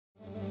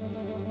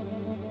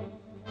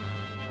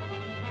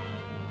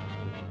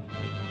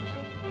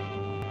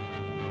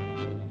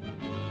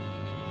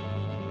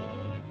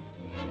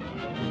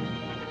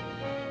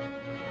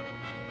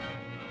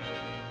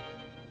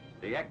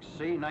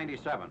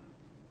XC-97,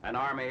 an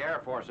Army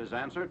Air Force's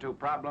answer to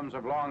problems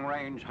of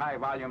long-range,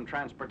 high-volume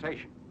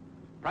transportation.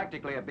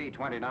 Practically a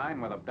B-29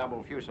 with a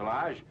double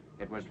fuselage,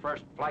 it was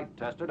first flight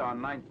tested on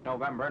 9th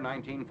November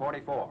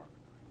 1944.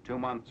 2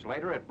 months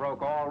later, it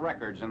broke all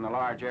records in the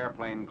large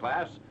airplane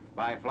class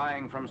by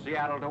flying from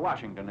Seattle to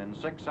Washington in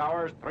 6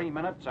 hours, 3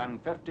 minutes,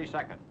 and 50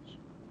 seconds.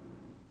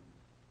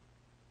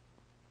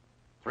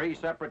 3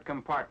 separate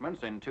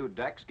compartments in 2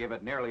 decks give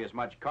it nearly as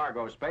much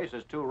cargo space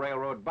as 2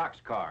 railroad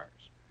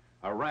boxcars.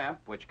 A ramp,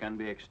 which can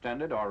be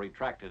extended or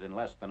retracted in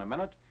less than a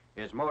minute,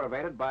 is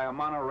motivated by a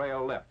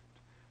monorail lift.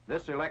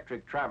 This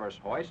electric traverse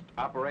hoist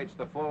operates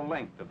the full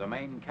length of the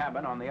main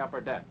cabin on the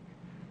upper deck.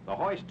 The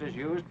hoist is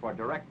used for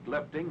direct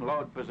lifting,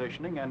 load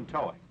positioning, and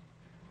towing.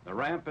 The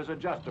ramp is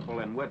adjustable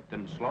in width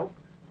and slope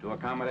to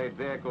accommodate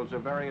vehicles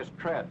of various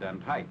tread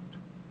and height.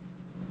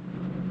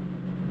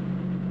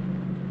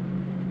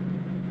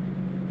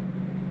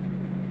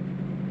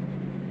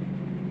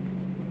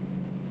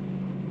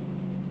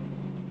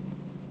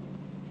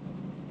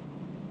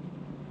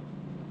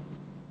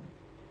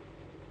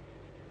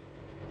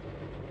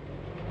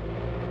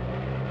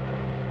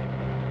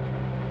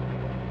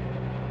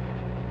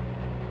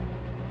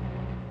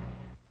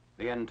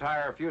 The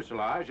entire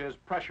fuselage is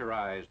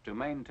pressurized to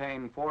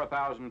maintain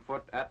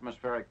 4,000-foot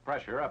atmospheric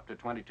pressure up to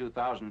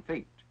 22,000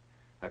 feet.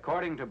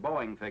 According to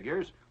Boeing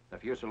figures, the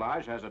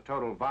fuselage has a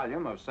total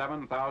volume of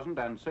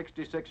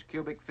 7,066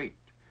 cubic feet,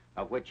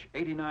 of which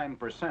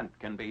 89%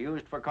 can be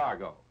used for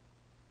cargo.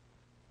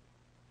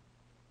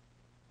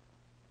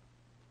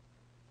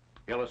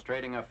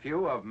 Illustrating a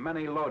few of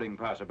many loading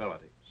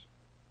possibilities.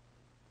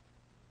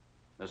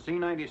 The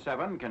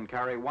C-97 can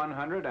carry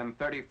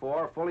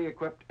 134 fully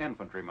equipped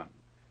infantrymen.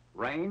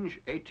 Range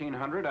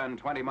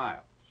 1,820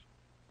 miles.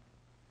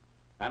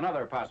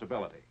 Another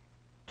possibility,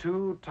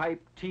 2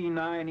 Type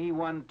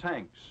T9E1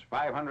 tanks,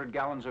 500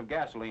 gallons of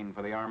gasoline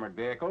for the armored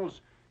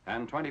vehicles,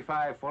 and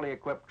 25 fully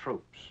equipped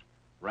troops.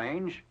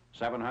 Range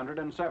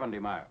 770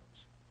 miles.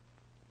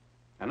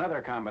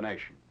 Another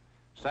combination,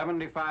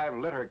 75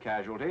 litter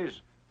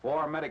casualties,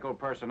 4 medical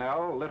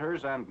personnel,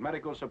 litters, and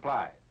medical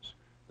supplies.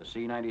 The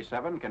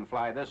C-97 can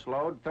fly this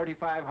load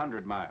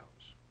 3,500 miles.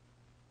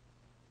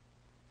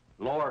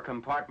 Lower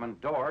compartment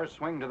doors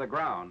swing to the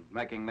ground,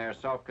 making their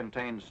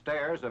self-contained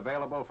stairs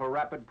available for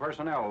rapid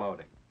personnel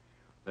loading.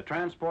 The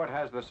transport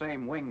has the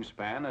same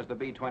wingspan as the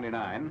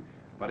B-29,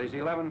 but is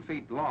 11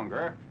 feet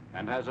longer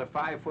and has a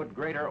 5-foot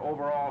greater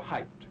overall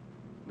height.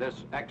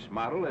 This X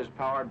model is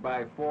powered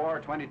by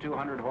 4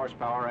 2,200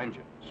 horsepower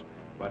engines,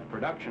 but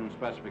production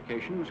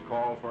specifications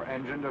call for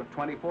engines of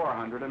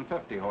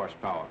 2,450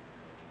 horsepower.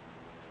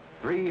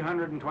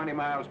 320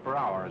 miles per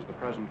hour is the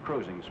present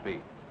cruising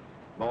speed.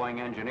 Boeing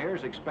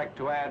engineers expect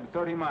to add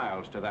 30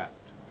 miles to that.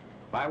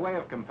 By way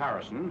of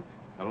comparison,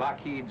 the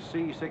Lockheed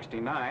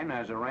C-69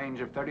 has a range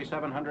of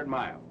 3,700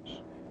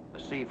 miles. The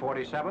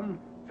C-47,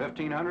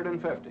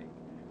 1,550.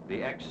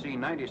 The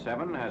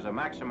XC-97 has a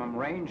maximum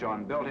range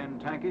on built-in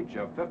tankage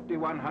of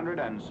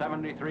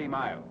 5,173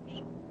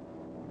 miles.